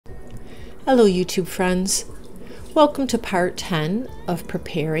Hello YouTube friends. Welcome to part 10 of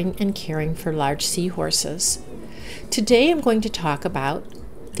preparing and caring for large seahorses. Today I'm going to talk about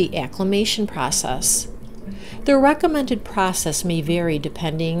the acclimation process. The recommended process may vary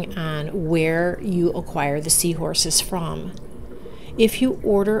depending on where you acquire the seahorses from. If you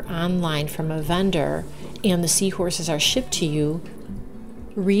order online from a vendor and the seahorses are shipped to you,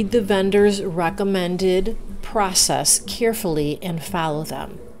 read the vendor's recommended process carefully and follow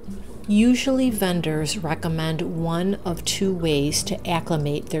them. Usually vendors recommend one of two ways to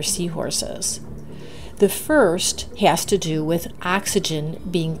acclimate their seahorses. The first has to do with oxygen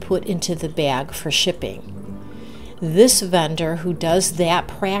being put into the bag for shipping. This vendor who does that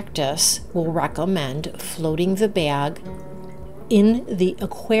practice will recommend floating the bag in the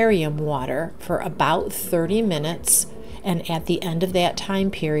aquarium water for about 30 minutes and at the end of that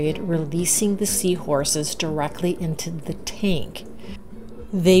time period releasing the seahorses directly into the tank.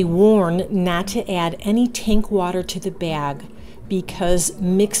 They warn not to add any tank water to the bag because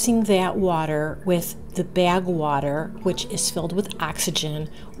mixing that water with the bag water, which is filled with oxygen,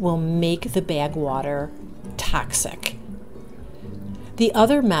 will make the bag water toxic. The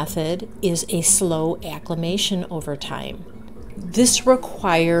other method is a slow acclimation over time. This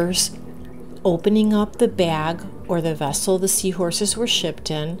requires opening up the bag or the vessel the seahorses were shipped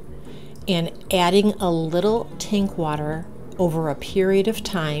in and adding a little tank water over a period of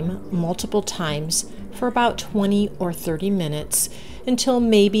time, multiple times, for about 20 or 30 minutes until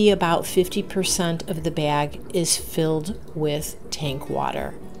maybe about 50% of the bag is filled with tank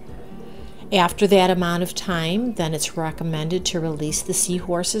water. After that amount of time, then it's recommended to release the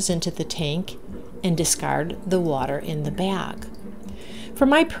seahorses into the tank and discard the water in the bag. From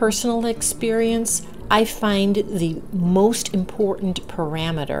my personal experience, I find the most important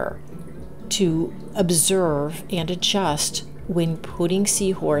parameter to observe and adjust when putting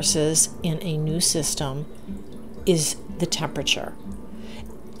seahorses in a new system is the temperature.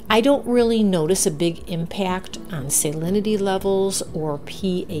 I don't really notice a big impact on salinity levels or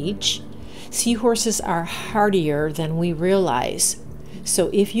pH. Seahorses are hardier than we realize. So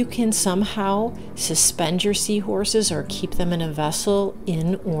if you can somehow suspend your seahorses or keep them in a vessel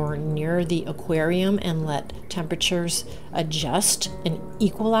in or near the aquarium and let temperatures adjust and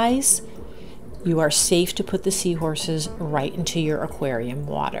equalize, you are safe to put the seahorses right into your aquarium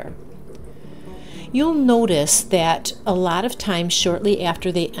water. You'll notice that a lot of times shortly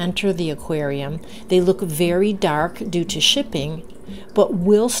after they enter the aquarium, they look very dark due to shipping, but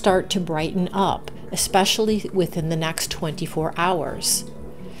will start to brighten up, especially within the next 24 hours.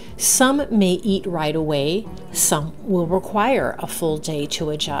 Some may eat right away, some will require a full day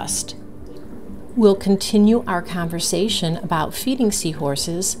to adjust. We'll continue our conversation about feeding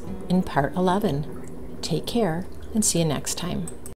seahorses in part 11. Take care and see you next time.